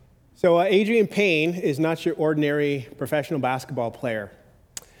So Adrian Payne is not your ordinary professional basketball player.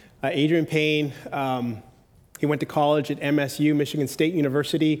 Adrian Payne, he went to college at MSU, Michigan State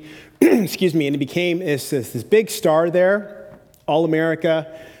University, and he became this big star there,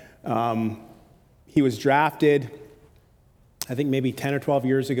 All-America. He was drafted, I think maybe 10 or 12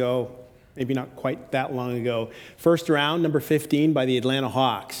 years ago, maybe not quite that long ago. First round, number 15 by the Atlanta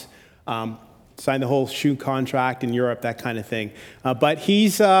Hawks. Signed the whole shoe contract in Europe, that kind of thing. But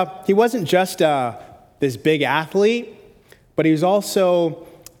he wasn't just this big athlete, but he was also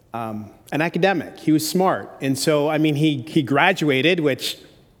an academic. He was smart. And so, he graduated, which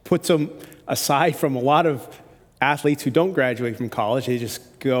puts him aside from a lot of athletes who don't graduate from college. They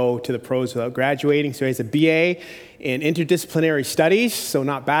just go to the pros without graduating. So he has a BA in interdisciplinary studies, so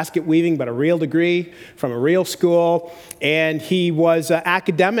not basket weaving, but a real degree from a real school. And he was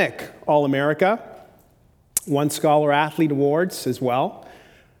academic All-America, won Scholar Athlete Awards as well.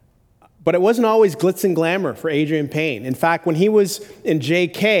 But it wasn't always glitz and glamour for Adrian Payne. In fact, when he was in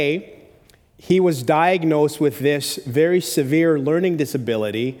JK, he was diagnosed with this very severe learning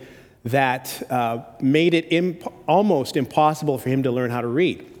disability that made it almost impossible for him to learn how to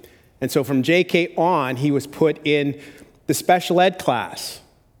read. And so from JK on, he was put in the special ed class.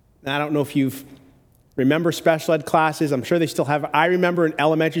 Now, I don't know if you remember special ed classes. I'm sure they still have. I remember in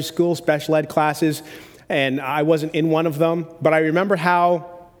elementary school special ed classes, and I wasn't in one of them. But I remember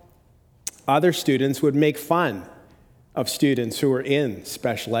how other students would make fun of students who were in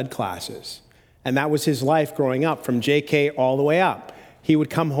special ed classes. And that was his life growing up, from JK all the way up. He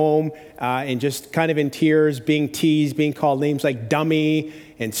would come home and just kind of in tears, being teased, being called names like dummy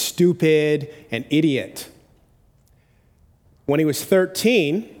and stupid and idiot. When he was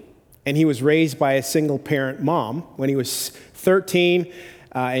 13, and he was raised by a single-parent mom, when he was 13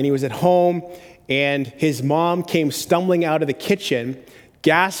 and he was at home, and his mom came stumbling out of the kitchen,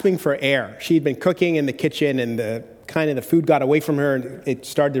 gasping for air. She'd been cooking in the kitchen, and the food got away from her, and it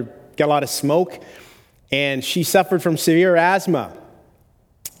started to get a lot of smoke, and she suffered from severe asthma.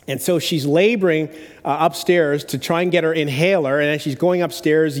 And so she's laboring upstairs to try and get her inhaler. And as she's going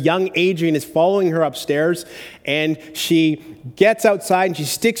upstairs, young Adrian is following her upstairs. And she gets outside and she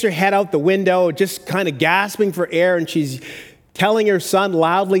sticks her head out the window, just kind of gasping for air. And she's telling her son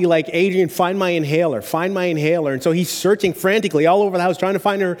loudly, like, Adrian, find my inhaler, find my inhaler. And so he's searching frantically all over the house, trying to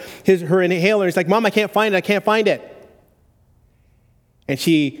find her inhaler. And he's like, Mom, I can't find it. And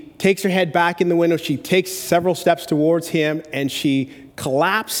she takes her head back in the window. She takes several steps towards him, and she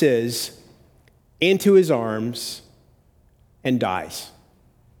collapses into his arms and dies.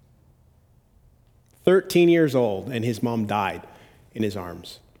 13 years old, and his mom died in his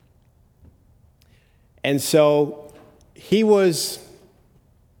arms. And so he was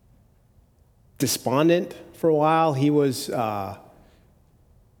despondent for a while. He was, you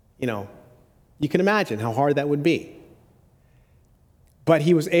can imagine how hard that would be. But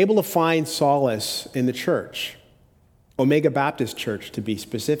he was able to find solace in the church, Omega Baptist Church to be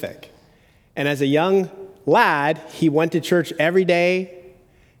specific. And as a young lad, he went to church every day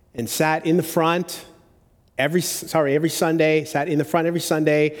and sat in the front every Sunday,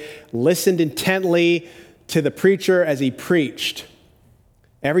 listened intently to the preacher as he preached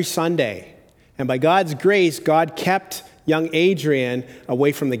every Sunday. And by God's grace, God kept young Adrian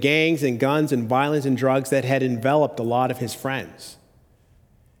away from the gangs and guns and violence and drugs that had enveloped a lot of his friends.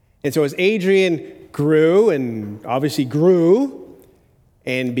 And so as Adrian grew and went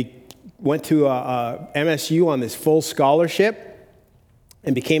to MSU on this full scholarship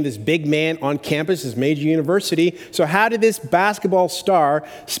and became this big man on campus, this major university. So how did this basketball star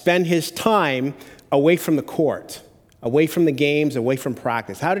spend his time away from the court, away from the games, away from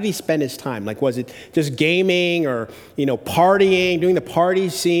practice? How did he spend his time? Like, was it just gaming or, partying, doing the party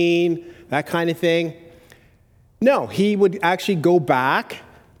scene, that kind of thing? No, he would actually go back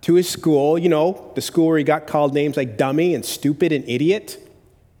to his school, the school where he got called names like dummy and stupid and idiot.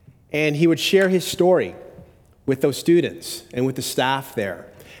 And he would share his story with those students and with the staff there.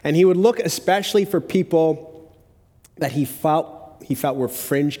 And he would look especially for people that he felt were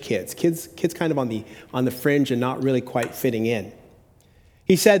fringe kids kind of on the fringe and not really quite fitting in.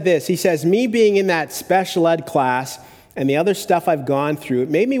 He said this, he says, me being in that special ed class and the other stuff I've gone through, it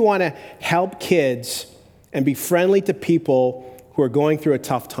made me want to help kids and be friendly to people who are going through a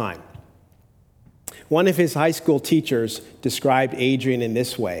tough time. One of his high school teachers described Adrian in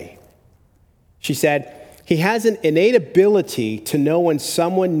this way. She said, he has an innate ability to know when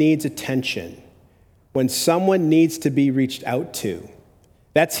someone needs attention, when someone needs to be reached out to.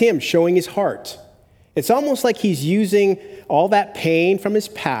 That's him showing his heart. It's almost like he's using all that pain from his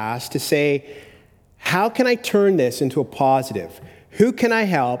past to say, how can I turn this into a positive? Who can I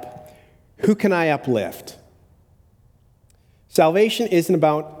help? who can I uplift? Salvation isn't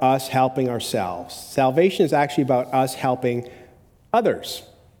about us helping ourselves. Salvation is actually about us helping others,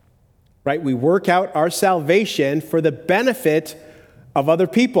 right? We work out our salvation for the benefit of other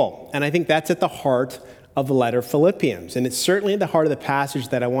people. And I think that's at the heart of the letter of Philippians. And it's certainly at the heart of the passage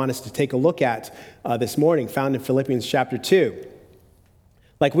that I want us to take a look at this morning, found in Philippians chapter 2.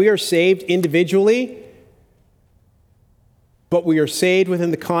 Like, we are saved individually, but we are saved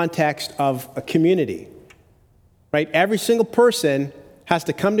within the context of a community, right? Every single person has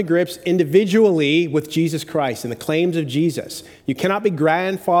to come to grips individually with Jesus Christ and the claims of Jesus. You cannot be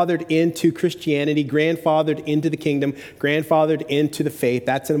grandfathered into Christianity, grandfathered into the kingdom, grandfathered into the faith.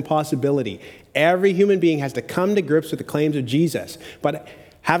 That's an impossibility. Every human being has to come to grips with the claims of Jesus. But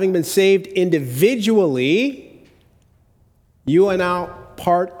having been saved individually, you are now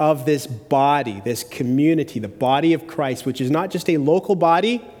part of this body, this community, the body of Christ, which is not just a local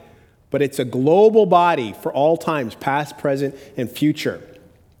body, but it's a global body for all times, past, present, and future.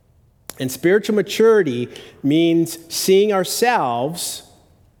 And spiritual maturity means seeing ourselves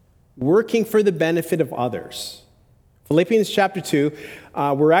working for the benefit of others. Philippians chapter 2,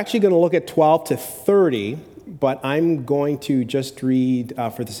 we're actually going to look at 12 to 30, but I'm going to just read,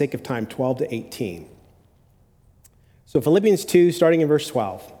 for the sake of time, 12 to 18. So Philippians 2, starting in verse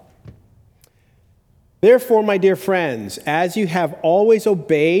 12. Therefore, my dear friends, as you have always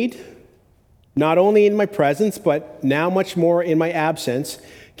obeyed, not only in my presence, but now much more in my absence,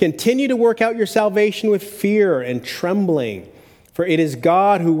 continue to work out your salvation with fear and trembling, for it is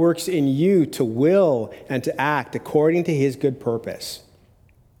God who works in you to will and to act according to his good purpose.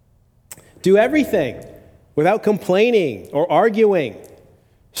 Do everything without complaining or arguing,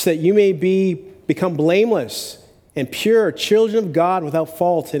 so that you may become blameless and pure, children of God without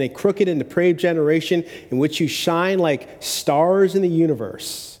fault in a crooked and depraved generation in which you shine like stars in the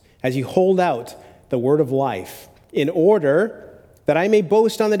universe, as you hold out the word of life, in order that I may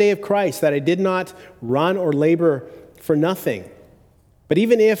boast on the day of Christ, that I did not run or labor for nothing. But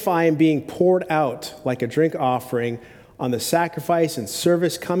even if I am being poured out like a drink offering on the sacrifice and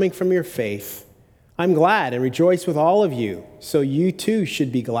service coming from your faith, I'm glad and rejoice with all of you. So you too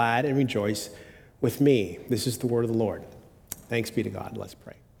should be glad and rejoice with me. This is the word of the Lord. Thanks be to God. Let's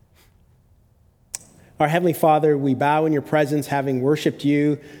pray. Our Heavenly Father, we bow in your presence, having worshiped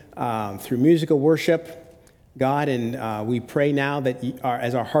you through musical worship, God, and we pray now that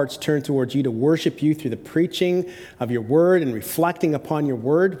as our hearts turn towards you to worship you through the preaching of your word and reflecting upon your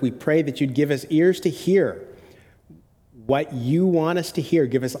word, we pray that you'd give us ears to hear what you want us to hear.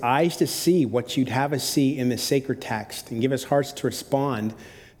 Give us eyes to see what you'd have us see in this sacred text, and give us hearts to respond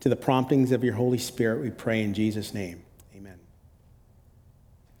to the promptings of your Holy Spirit, we pray in Jesus' name. Amen.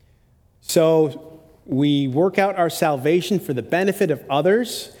 So we work out our salvation for the benefit of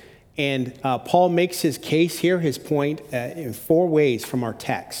others, and Paul makes his case here, his point, in 4 ways from our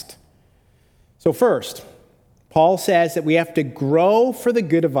text. So first, Paul says that we have to grow for the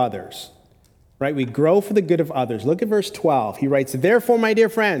good of others, right? We grow for the good of others. Look at verse 12. He writes, therefore, my dear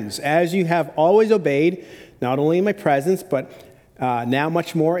friends, as you have always obeyed, not only in my presence, but now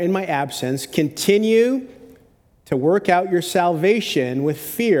much more in my absence, continue to work out your salvation with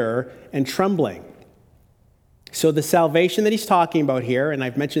fear and trembling. So the salvation that he's talking about here, and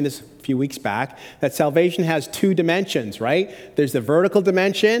I've mentioned this a few weeks back, that salvation has 2 dimensions, right? There's the vertical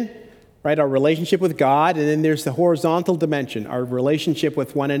dimension, right, our relationship with God, and then there's the horizontal dimension, our relationship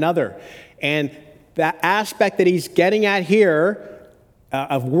with one another. And that aspect that he's getting at here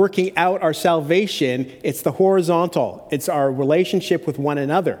of working out our salvation, it's the horizontal. It's our relationship with one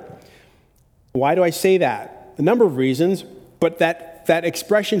another. Why do I say that? A number of reasons, but that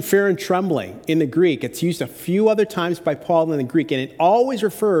expression, fear and trembling, in the Greek, it's used a few other times by Paul in the Greek, and it always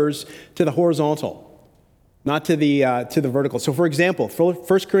refers to the horizontal, not to the vertical. So, for example,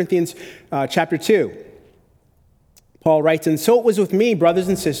 1 Corinthians chapter 2, Paul writes, and so it was with me, brothers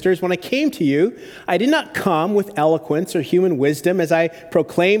and sisters, when I came to you, I did not come with eloquence or human wisdom as I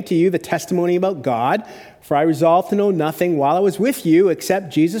proclaimed to you the testimony about God, for I resolved to know nothing while I was with you except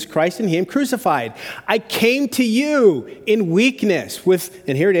Jesus Christ and him crucified. I came to you in weakness with,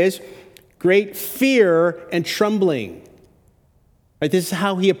 and here it is, great fear and trembling. Right, this is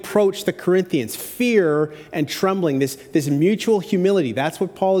how he approached the Corinthians, fear and trembling, this mutual humility. That's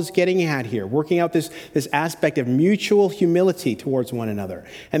what Paul is getting at here, working out this aspect of mutual humility towards one another.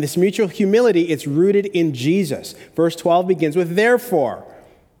 And this mutual humility, it's rooted in Jesus. Verse 12 begins with therefore,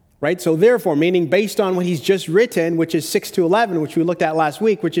 right? So therefore, meaning based on what he's just written, which is 6 to 11, which we looked at last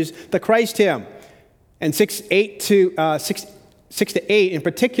week, which is the Christ hymn. And 6 to 8 in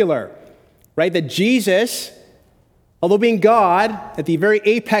particular, right? That Jesus Although being God, at the very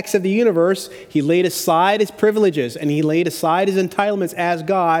apex of the universe, he laid aside his privileges and he laid aside his entitlements as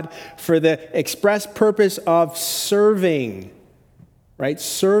God for the express purpose of serving, right?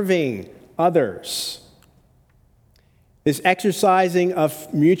 Serving others. This exercising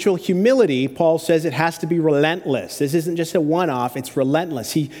of mutual humility, Paul says it has to be relentless. This isn't just a one-off, it's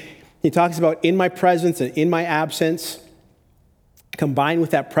relentless. He talks about in my presence and in my absence, combined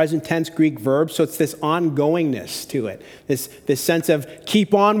with that present tense Greek verb. So it's this ongoingness to it, this sense of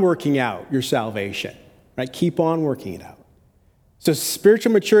keep on working out your salvation, right? Keep on working it out. So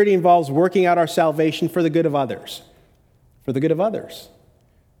spiritual maturity involves working out our salvation for the good of others, for the good of others.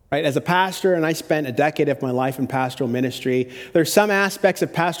 Right? As a pastor, and I spent a decade of my life in pastoral ministry, there's some aspects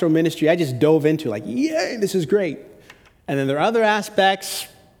of pastoral ministry I just dove into, like, yay, this is great. And then there are other aspects,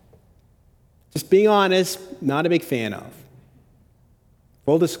 just being honest, not a big fan of.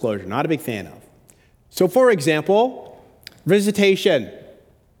 Full disclosure, not a big fan of. So for example, visitation.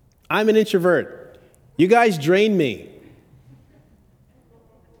 I'm an introvert. You guys drain me.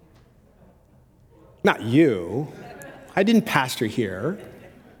 Not you. I didn't pastor here.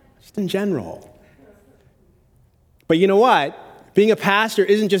 Just in general. But you know what? Being a pastor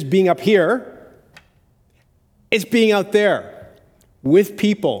isn't just being up here. It's being out there with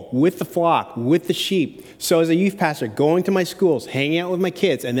people, with the flock, with the sheep. So as a youth pastor, going to my schools, hanging out with my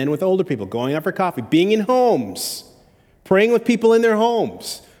kids, and then with older people, going out for coffee, being in homes, praying with people in their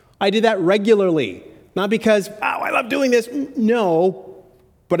homes. I did that regularly. Not because, I love doing this. No.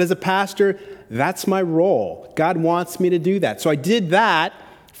 But as a pastor, that's my role. God wants me to do that. So I did that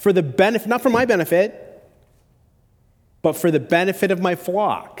for the benefit, not for my benefit, but for the benefit of my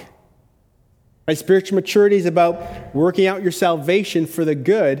flock. Right? Spiritual maturity is about working out your salvation for the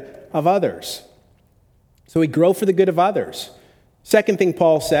good of others. So we grow for the good of others. Second thing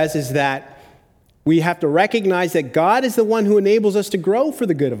Paul says is that we have to recognize that God is the one who enables us to grow for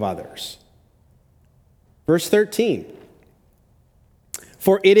the good of others. Verse 13.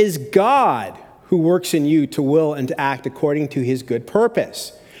 For it is God who works in you to will and to act according to his good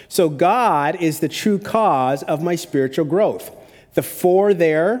purpose. So God is the true cause of my spiritual growth. The for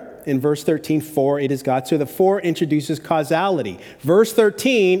there, in verse 13, for it is God. So the for introduces causality. Verse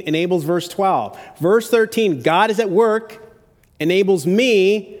 13 enables verse 12. Verse 13, God is at work, enables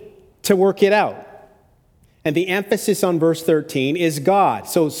me to work it out. And the emphasis on verse 13 is God.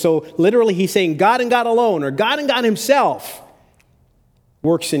 So literally he's saying God and God alone, or God and God himself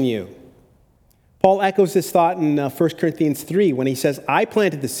works in you. Paul echoes this thought in 1 Corinthians 3 when he says, I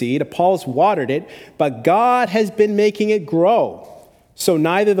planted the seed, Apollos watered it, but God has been making it grow. So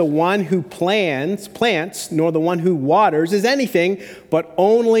neither the one who plants, nor the one who waters is anything, but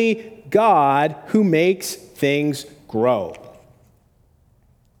only God who makes things grow.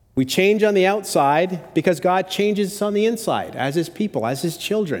 We change on the outside because God changes on the inside, as his people, as his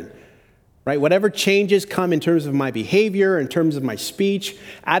children. Right? Whatever changes come in terms of my behavior, in terms of my speech,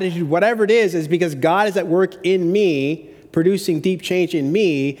 attitude, whatever it is because God is at work in me, producing deep change in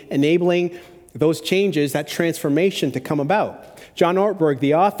me, enabling those changes, that transformation to come about. John Ortberg,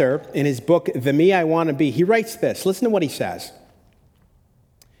 the author, in his book, The Me I Want to Be, he writes this. Listen to what he says.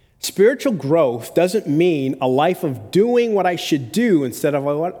 Spiritual growth doesn't mean a life of doing what I should do instead of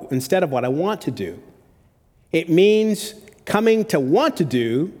what I want to do. It means coming to want to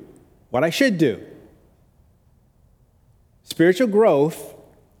do what I should do. Spiritual growth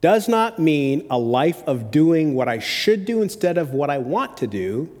does not mean a life of doing what I should do instead of what I want to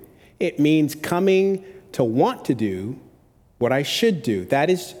do. It means coming to want to do what I should do. That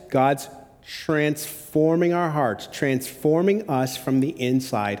is God's transforming our hearts, transforming us from the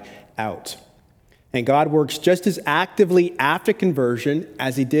inside out. And God works just as actively after conversion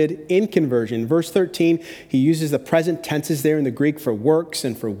as he did in conversion. In verse 13, he uses the present tenses there in the Greek for works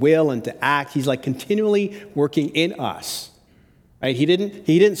and for will and to act. He's like continually working in us. Right? He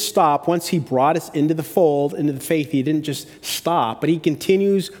didn't stop once he brought us into the fold, into the faith. He didn't just stop, but he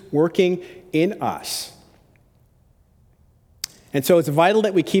continues working in us. And so it's vital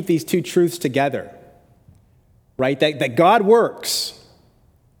that we keep these two truths together. Right? That God works.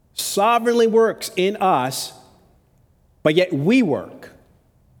 Sovereignly works in us, but yet we work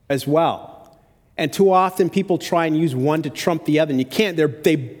as well. And too often people try and use one to trump the other, and you can't. They're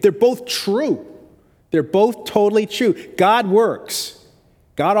both true. They're both totally true. God works.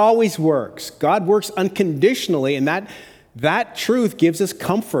 God always works. God works unconditionally, and that truth gives us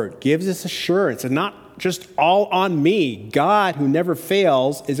comfort, gives us assurance, and not just all on me. God, who never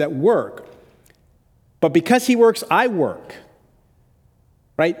fails, is at work. But because he works, I work.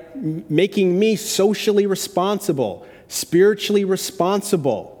 Right? Making me socially responsible, spiritually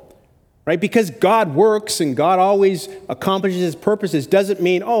responsible, right? Because God works and God always accomplishes his purposes doesn't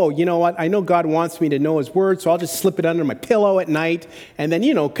mean, oh, you know what, I know God wants me to know his word, so I'll just slip it under my pillow at night, and then,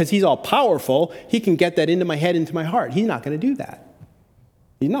 because he's all powerful, he can get that into my head, into my heart. He's not going to do that.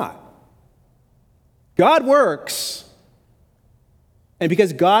 He's not. God works, and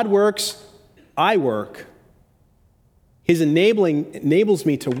because God works, I work. His enables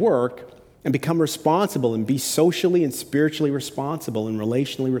me to work and become responsible and be socially and spiritually responsible and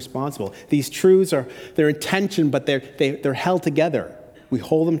relationally responsible. These truths they're in tension, but they're held together. We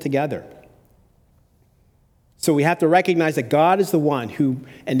hold them together. So we have to recognize that God is the one who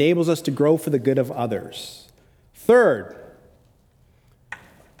enables us to grow for the good of others. Third,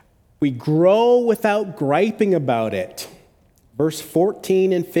 we grow without griping about it. Verse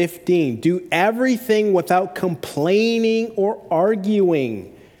 14 and 15, do everything without complaining or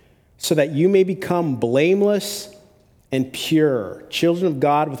arguing, so that you may become blameless and pure, children of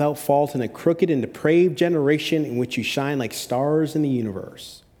God without fault in a crooked and depraved generation in which you shine like stars in the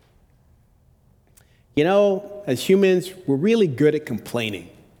universe. As humans, we're really good at complaining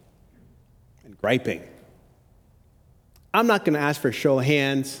and griping. I'm not going to ask for a show of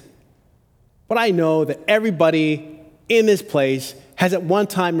hands, but I know that everybody in this place has at one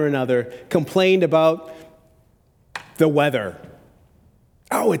time or another complained about the weather.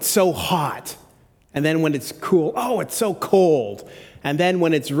 Oh, it's so hot. And then when it's cool, oh, it's so cold. And then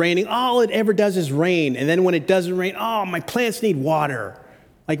when it's raining, all it ever does is rain. And then when it doesn't rain, oh, my plants need water.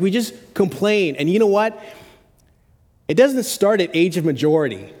 Like, we just complain. And you know what? It doesn't start at age of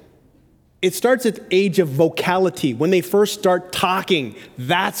majority. It starts at the age of vocality. When they first start talking,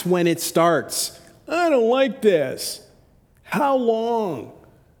 that's when it starts. I don't like this. How long?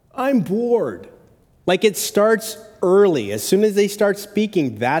 I'm bored. Like, it starts early. As soon as they start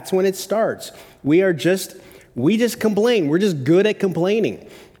speaking, that's when it starts. We just complain. We're just good at complaining.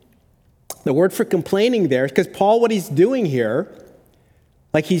 The word for complaining there is because Paul, what he's doing here,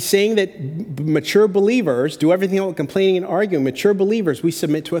 like he's saying that mature believers do everything about complaining and arguing. Mature believers, we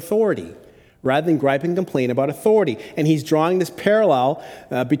submit to authority rather than gripe and complain about authority. And he's drawing this parallel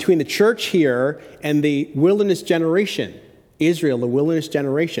between the church here and the wilderness generation. Israel, the wilderness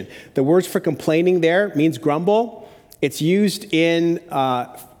generation. The words for complaining there means grumble. It's used in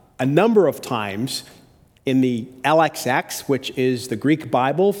a number of times in the LXX, which is the Greek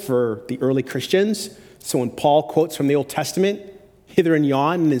Bible for the early Christians. So when Paul quotes from the Old Testament, hither and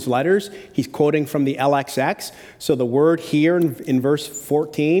yon in his letters, he's quoting from the LXX. So the word here in verse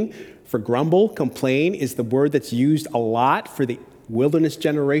 14 for grumble, complain, is the word that's used a lot for the wilderness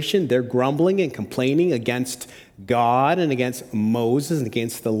generation. They're grumbling and complaining against God and against Moses and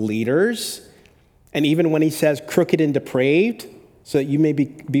against the leaders. And even when he says crooked and depraved, so that you may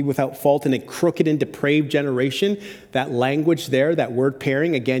be without fault in a crooked and depraved generation, that language there, that word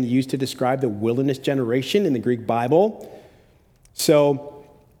pairing, again used to describe the wilderness generation in the Greek Bible. So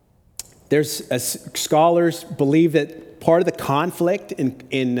scholars believe that part of the conflict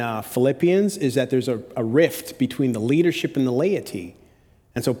in Philippians is that there's a rift between the leadership and the laity.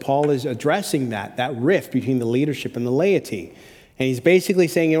 And so Paul is addressing that rift between the leadership and the laity. And he's basically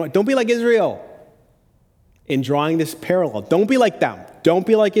saying, don't be like Israel. In drawing this parallel, don't be like them. Don't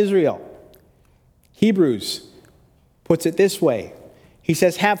be like Israel. Hebrews puts it this way. He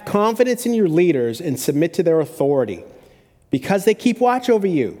says, have confidence in your leaders and submit to their authority, because they keep watch over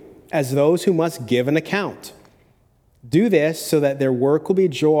you as those who must give an account. Do this so that their work will be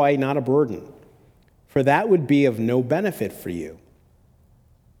joy, not a burden, for that would be of no benefit for you.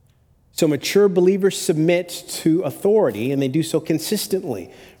 So mature believers submit to authority, and they do so consistently,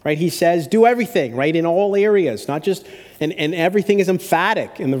 right? He says, do everything, right, in all areas, not just, and everything is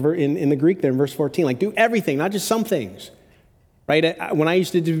emphatic in the Greek there in verse 14, like do everything, not just some things, right? When I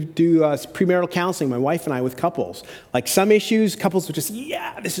used to do premarital counseling, my wife and I with couples, like some issues, couples would just,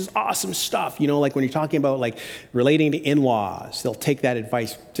 yeah, this is awesome stuff. Like when you're talking about like relating to in-laws, they'll take that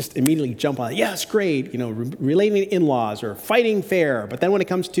advice, just immediately jump on it. Yeah, it's great, relating to in-laws or fighting fair. But then when it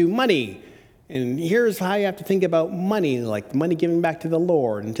comes to money, and here's how you have to think about money, like money giving back to the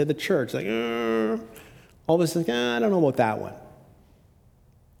Lord and to the church, like, all of a sudden, I don't know about that one.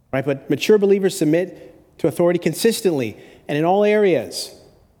 Right? But mature believers submit to authority consistently and in all areas.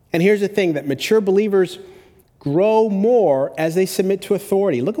 And here's the thing, that mature believers grow more as they submit to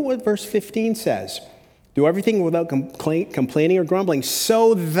authority. Look at what verse 15 says. Do everything without complaining or grumbling,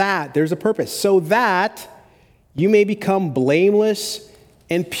 so that, there's a purpose, so that you may become blameless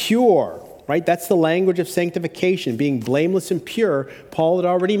and pure. Right? That's the language of sanctification, being blameless and pure. Paul had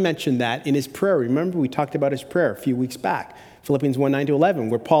already mentioned that in his prayer. Remember, we talked about his prayer a few weeks back, Philippians 1:9-11,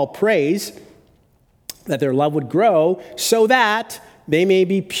 where Paul prays that their love would grow so that they may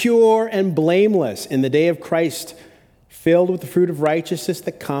be pure and blameless in the day of Christ, filled with the fruit of righteousness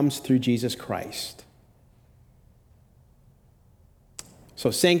that comes through Jesus Christ. So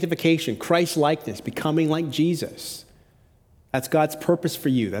sanctification, Christ-likeness, becoming like Jesus. That's God's purpose for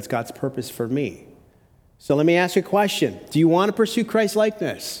you. That's God's purpose for me. So let me ask you a question. Do you want to pursue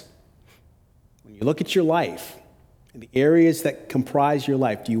Christ-likeness? When you look at your life, and the areas that comprise your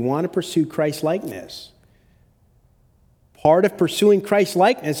life, do you want to pursue Christ-likeness? Part of pursuing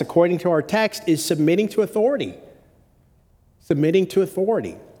Christ-likeness, according to our text, is submitting to authority. Submitting to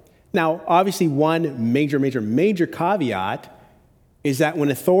authority. Now, obviously, one major caveat is that when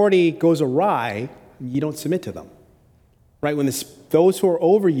authority goes awry, you don't submit to them. Right? When those who are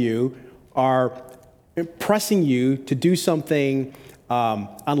over you are pressing you to do something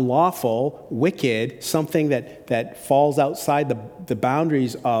unlawful, wicked, something that falls outside the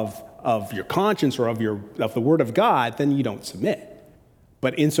boundaries of your conscience or of the Word of God, then you don't submit.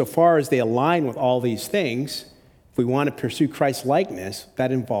 But insofar as they align with all these things, if we want to pursue Christ-likeness,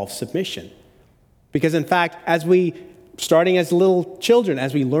 that involves submission. Because in fact, starting as little children,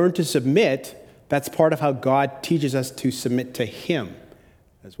 as we learn to submit, that's part of how God teaches us to submit to Him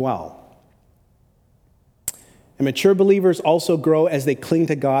as well. And mature believers also grow as they cling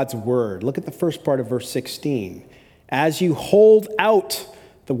to God's word. Look at the first part of verse 16. As you hold out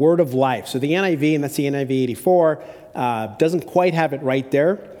the word of life. So the NIV, and that's the NIV 84, doesn't quite have it right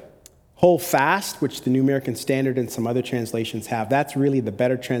there. Hold fast, which the New American Standard and some other translations have. That's really the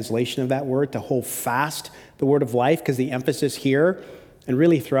better translation of that word, to hold fast the word of life, because the emphasis here, and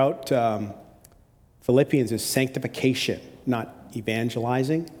really throughout Philippians, is sanctification, not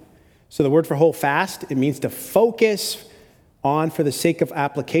evangelizing. So the word for hold fast, it means to focus on for the sake of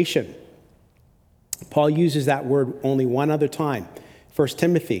application. Paul uses that word only one other time. 1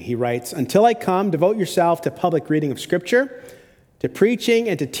 Timothy, he writes, "Until I come, devote yourself to public reading of Scripture, to preaching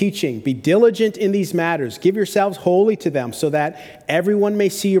and to teaching. Be diligent in these matters. Give yourselves wholly to them so that everyone may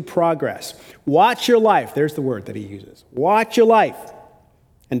see your progress. Watch your life." There's the word that he uses. "Watch your life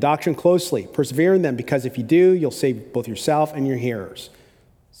and doctrine closely. Persevere in them, because if you do, you'll save both yourself and your hearers."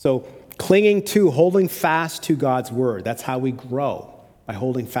 So clinging to, holding fast to God's word. That's how we grow, by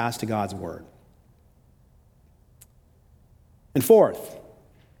holding fast to God's word. And fourthly,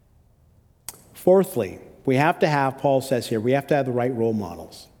 we have to have, Paul says here, we have to have the right role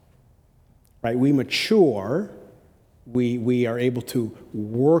models. Right? We mature, we are able to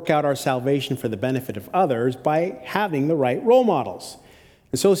work out our salvation for the benefit of others by having the right role models.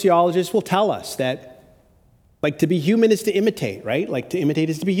 And sociologists will tell us that, like, to be human is to imitate, right? Like, to imitate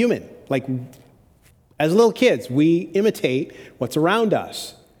is to be human. Like, as little kids, we imitate what's around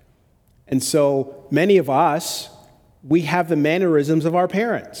us. And so many of us, we have the mannerisms of our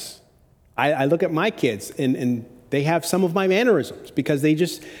parents. I look at my kids, and they have some of my mannerisms, because they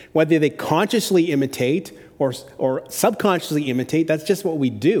just, whether they consciously imitate or subconsciously imitate, that's just what we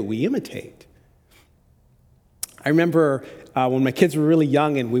do. We imitate. I remember when my kids were really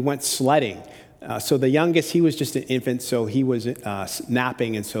young and we went sledding. So the youngest, he was just an infant, so he was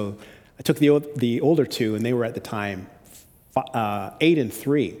napping, and so I took the older two, and they were at the time 8 and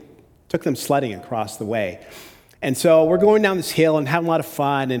 3. Took them sledding across the way. And so we're going down this hill and having a lot of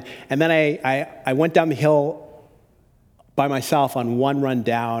fun, and then I went down the hill by myself on one run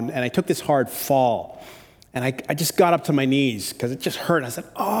down, and I took this hard fall. And I just got up to my knees because it just hurt. And I said,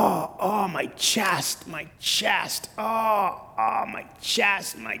 oh, my chest, oh, my chest.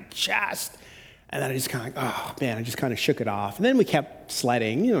 And then I just kind of I just kind of shook it off. And then we kept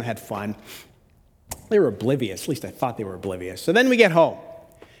sledding, had fun. They were oblivious, at least I thought they were oblivious. So then we get home.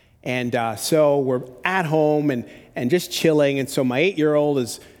 And so we're at home and just chilling. And so my 8-year-old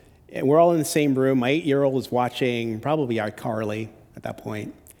is, and we're all in the same room. My 8-year-old is watching probably iCarly at that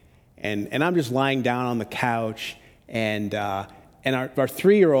point. And I'm just lying down on the couch, and our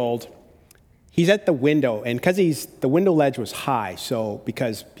 3-year-old, he's at the window, and because the window ledge was high, so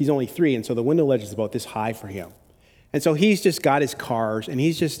because he's only 3, and so the window ledge is about this high for him. And so he's just got his cars, and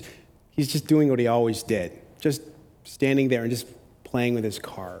he's just doing what he always did, just standing there and just playing with his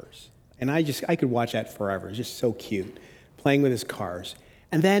cars. And I could watch that forever. It's just so cute, playing with his cars.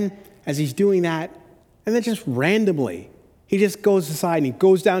 And then as he's doing that, and then just randomly, he just goes aside and he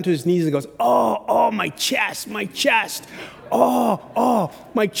goes down to his knees and goes, oh, my chest. Oh,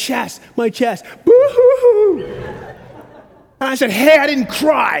 my chest. Boo-hoo-hoo. And I said, hey, I didn't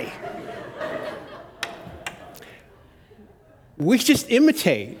cry. We just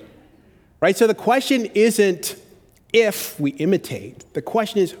imitate, right? So the question isn't if we imitate. The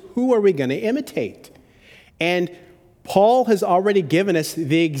question is, who are we going to imitate? And Paul has already given us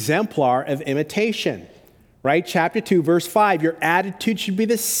the exemplar of imitation. right? Chapter 2, verse 5, your attitude should be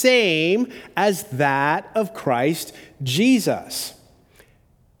the same as that of Christ Jesus.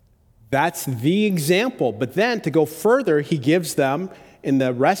 That's the example. But then to go further, he gives them, in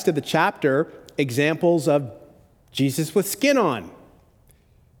the rest of the chapter, examples of Jesus with skin on.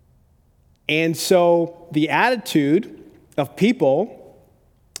 And so the attitude of people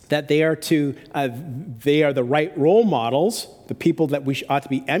that they are the right role models, the people that we ought to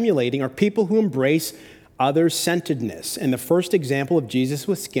be emulating, are people who embrace other-centeredness. And the first example of Jesus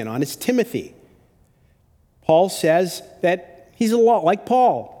with skin on is Timothy. Paul says that he's a lot like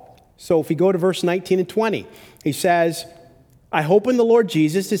Paul. So if we go to verse 19 and 20, he says, I hope in the Lord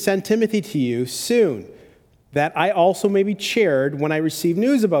Jesus to send Timothy to you soon, that I also may be cheered when I receive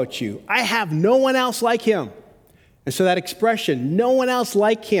news about you. I have no one else like him. And so that expression, no one else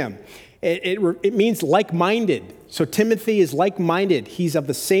like him, it means like-minded. So Timothy is like-minded. He's of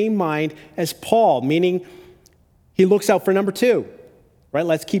the same mind as Paul, meaning he looks out for number two. Right?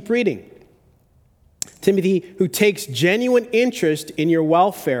 Let's keep reading. Timothy, who takes genuine interest in your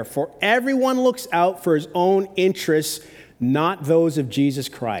welfare, for everyone looks out for his own interests, not those of Jesus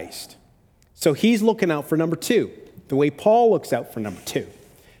Christ. So he's looking out for number two, the way Paul looks out for number two.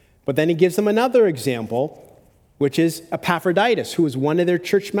 But then he gives them another example, which is Epaphroditus, who is one of their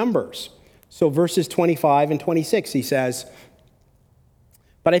church members. So verses 25 and 26, he says,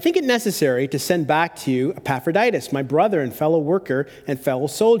 but I think it necessary to send back to you Epaphroditus, my brother and fellow worker and fellow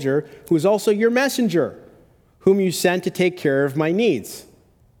soldier, who is also your messenger, whom you sent to take care of my needs.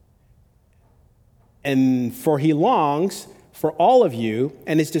 And for he longs for all of you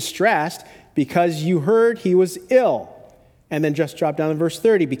and is distressed because you heard he was ill. And then just drop down to verse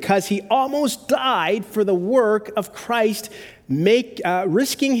 30, because he almost died for the work of Christ,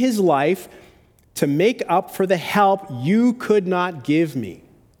 risking his life to make up for the help you could not give me.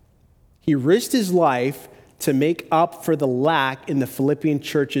 He risked his life to make up for the lack in the Philippian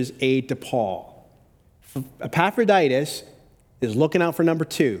church's aid to Paul. Epaphroditus is looking out for number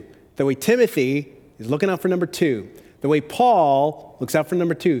two. The way Timothy is looking out for number two. The way Paul looks out for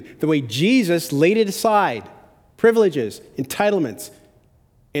number two. The way Jesus laid it aside, privileges, entitlements,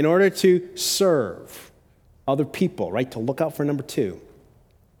 in order to serve other people, right? To look out for number two.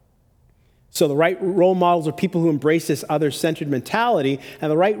 So the right role models are people who embrace this other-centered mentality, and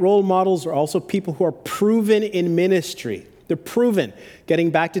the right role models are also people who are proven in ministry. They're proven.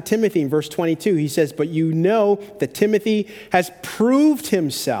 Getting back to Timothy in verse 22, he says, but you know that Timothy has proved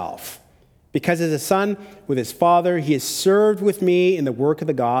himself, because as a son with his father, he has served with me in the work of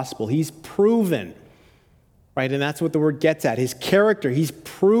the gospel. He's proven, right? And that's what the word gets at. His character, he's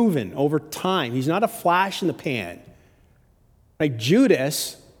proven over time. He's not a flash in the pan. Like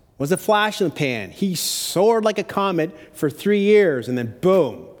Judas was a flash in the pan. He soared like a comet for 3 years, and then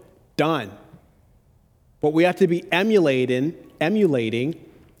boom, done. What we have to be emulating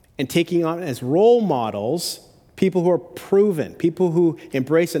and taking on as role models, people who are proven, people who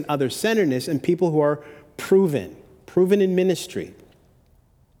embrace an other-centeredness, and people who are proven in ministry.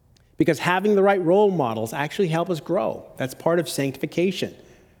 Because having the right role models actually help us grow. That's part of sanctification.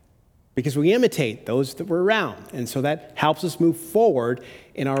 Because we imitate those that we're around. And so that helps us move forward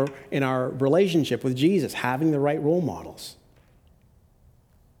in our relationship with Jesus, having the right role models.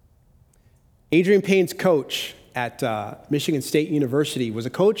 Adrian Payne's coach at Michigan State University was a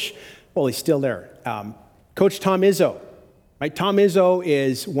coach, well, he's still there, Coach Tom Izzo. Right? Tom Izzo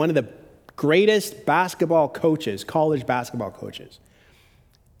is one of the greatest basketball coaches, college basketball coaches.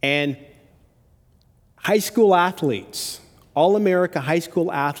 And high school athletes, All-America high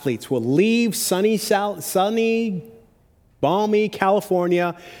school athletes will leave sunny, balmy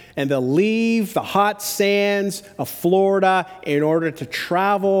California, and they'll leave the hot sands of Florida in order to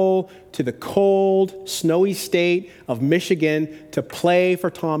travel to the cold, snowy state of Michigan to play for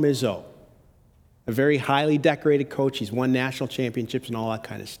Tom Izzo, a very highly decorated coach. He's won national championships and all that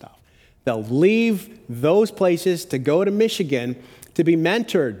kind of stuff. They'll leave those places to go to Michigan to be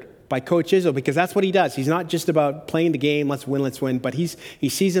mentored by Coach Izzo, because that's what he does. He's not just about playing the game, let's win, but he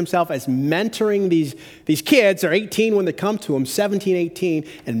sees himself as mentoring these kids. They're 18 when they come to him, 17, 18,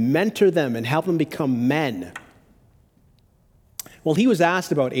 and mentor them and help them become men. Well, he was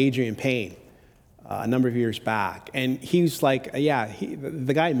asked about Adrian Payne a number of years back, and he was like,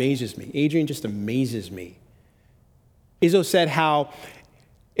 the guy amazes me. Adrian just amazes me. Izzo said how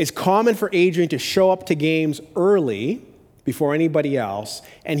it's common for Adrian to show up to games early before anybody else,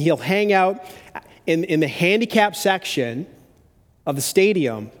 and he'll hang out in the handicap section of the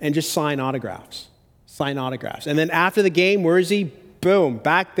stadium and just sign autographs. And then after the game, where is he? Boom,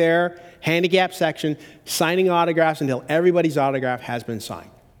 back there, handicap section, signing autographs until everybody's autograph has been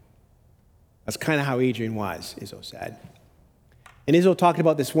signed. That's kind of how Adrian was, Izzo said. And Izzo talked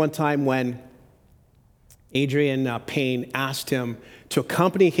about this one time when Adrian Payne asked him to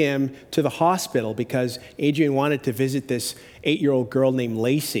accompany him to the hospital because Adrian wanted to visit this 8-year-old girl named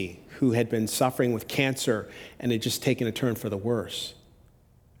Lacey who had been suffering with cancer and had just taken a turn for the worse.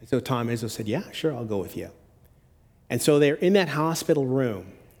 And so Izzo said, yeah, sure, I'll go with you. And so they're in that hospital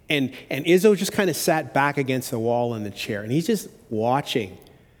room, and Izzo just kind of sat back against the wall in the chair, and he's just watching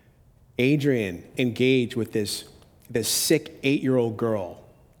Adrian engage with this sick 8-year-old girl.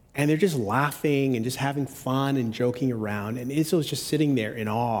 And they're just laughing and just having fun and joking around. And Izzo's just sitting there in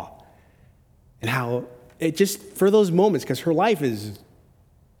awe. And how it just, for those moments, because her life is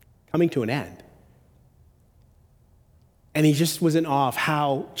coming to an end. And he just was in awe of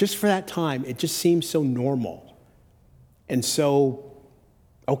how, just for that time, it just seemed so normal and so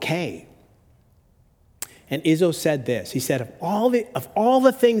okay. And Izzo said this. He said, of all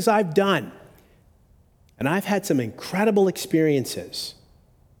the things I've done, and I've had some incredible experiences,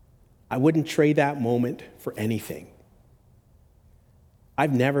 I wouldn't trade that moment for anything.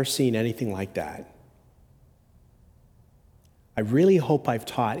 I've never seen anything like that. I really hope I've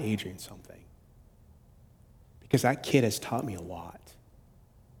taught Adrian something, because that kid has taught me a lot.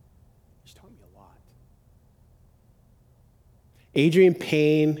 He's taught me a lot. Adrian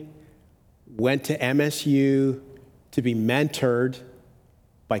Payne went to MSU to be mentored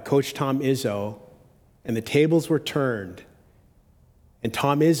by Coach Tom Izzo, and the tables were turned. And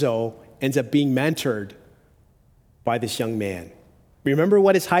Tom Izzo ends up being mentored by this young man. Remember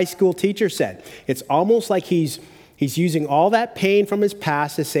what his high school teacher said. It's almost like he's using all that pain from his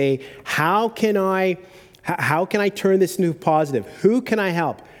past to say, how can I turn this into positive? Who can I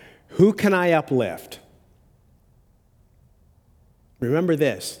help? Who can I uplift? Remember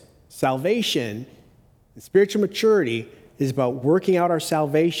this, salvation and spiritual maturity is about working out our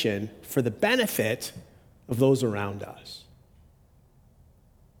salvation for the benefit of those around us.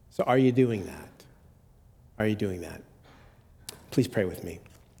 So are you doing that? Are you doing that? Please pray with me.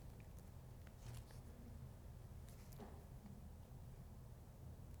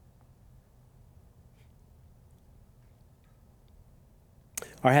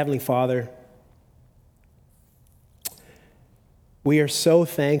 Our Heavenly Father, we are so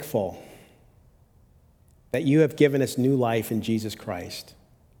thankful that you have given us new life in Jesus Christ.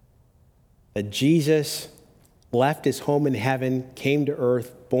 That Jesus left his home in heaven, came to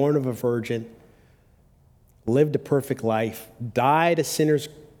earth, born of a virgin, lived a perfect life, died a sinner's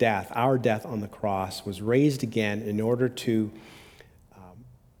death, our death on the cross, was raised again in order to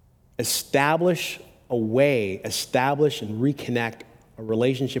establish and reconnect a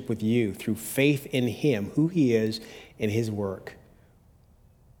relationship with you through faith in him, who he is, and his work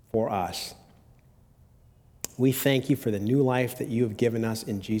for us. We thank you for the new life that you have given us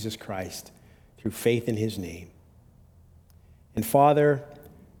in Jesus Christ through faith in his name. And Father,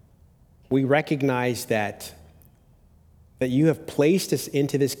 we recognize that you have placed us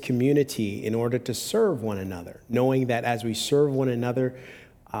into this community in order to serve one another, knowing that as we serve one another,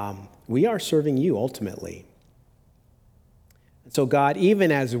 we are serving you ultimately. And so God,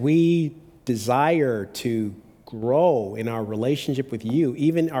 even as we desire to grow in our relationship with you,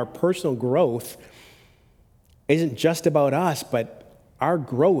 even our personal growth isn't just about us, but our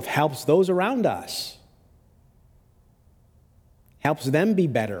growth helps those around us. Helps them be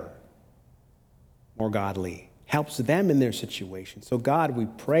better, more godly, helps them in their situation. So God, we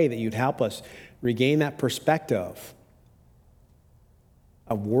pray that you'd help us regain that perspective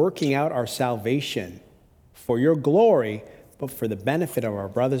of working out our salvation for your glory, but for the benefit of our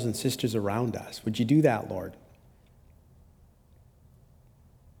brothers and sisters around us. Would you do that, Lord?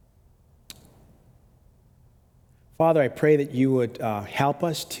 Father, I pray that you would help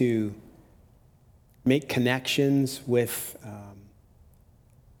us to make connections with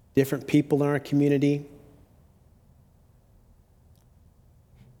different people in our community.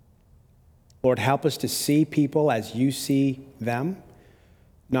 Lord, help us to see people as you see them,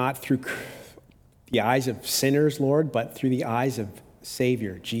 not through the eyes of sinners, Lord, but through the eyes of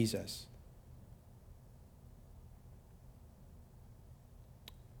Savior, Jesus.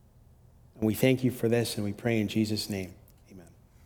 And we thank you for this, and we pray in Jesus' name.